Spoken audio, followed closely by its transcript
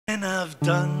When I've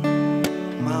done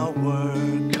my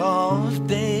work of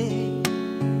day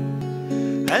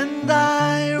and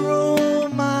I row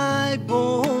my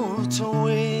boat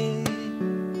away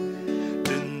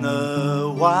in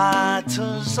the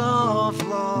waters of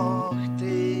Loch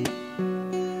Day,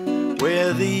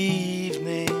 where the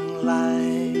evening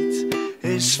light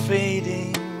is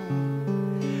fading,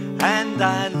 and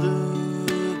I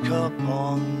look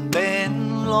upon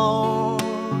Ben Lord,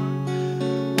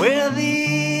 where the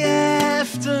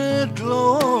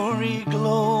afterglory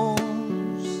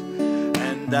glows,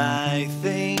 and I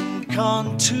think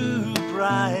on two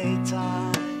bright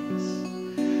eyes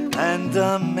and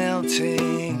a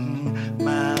melting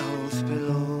mouth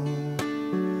below.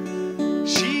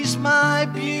 She's my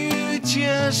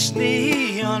beauteous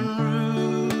neon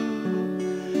rue,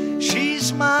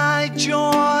 she's my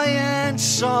joy and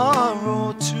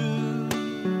sorrow too,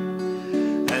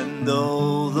 and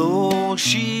although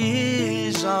she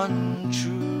is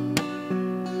untrue,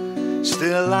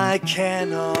 still I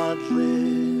cannot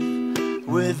live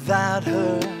without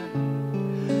her,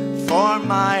 for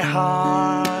my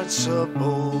heart's a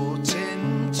boat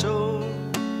in tow,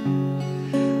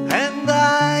 and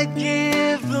I'd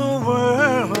give the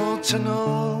world to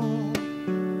know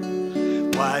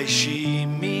why she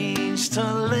means to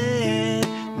let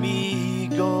me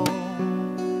go,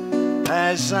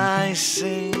 as I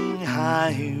sing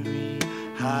Hyrie,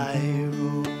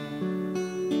 Hyro.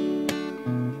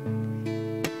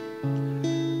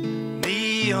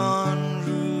 Neon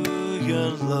Rue,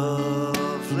 your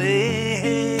lovely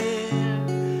hair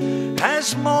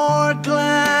has more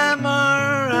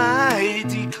glamour, I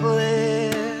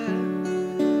declare,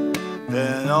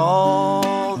 than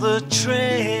all the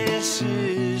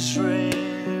tresses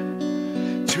rare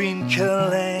between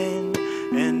Cullen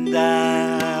and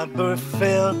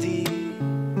Aberfeldy,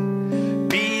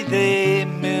 be they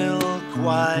milk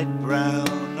white,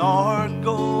 brown or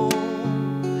gold,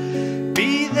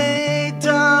 be they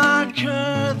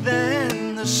darker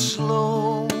than the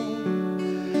sloe,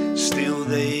 still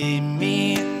they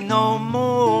mean no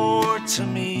more to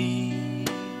me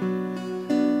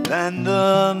than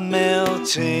the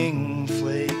melting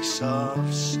flakes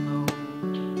of snow.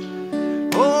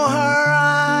 Oh, her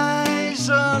eyes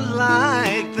are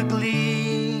like the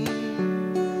gleam,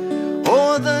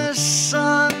 oh, the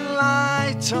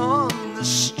sunlight on the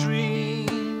stream,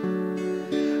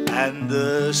 and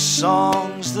the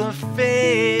songs the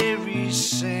fairies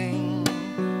sing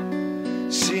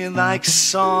seem like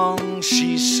songs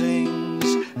she sings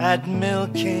at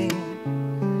milking,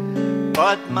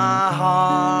 but my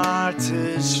heart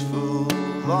is full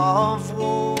of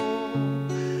woe,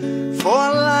 for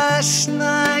last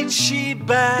night she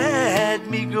bade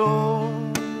me go.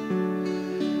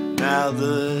 Now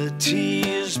the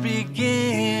tears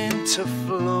begin to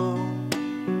flow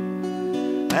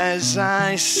as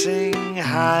I sing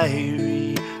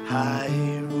Hyrie,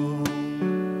 Hyro,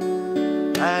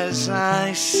 as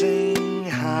I sing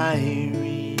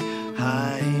Hyrie,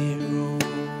 Hyro.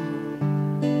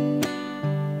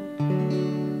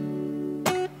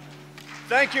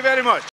 Thank you very much.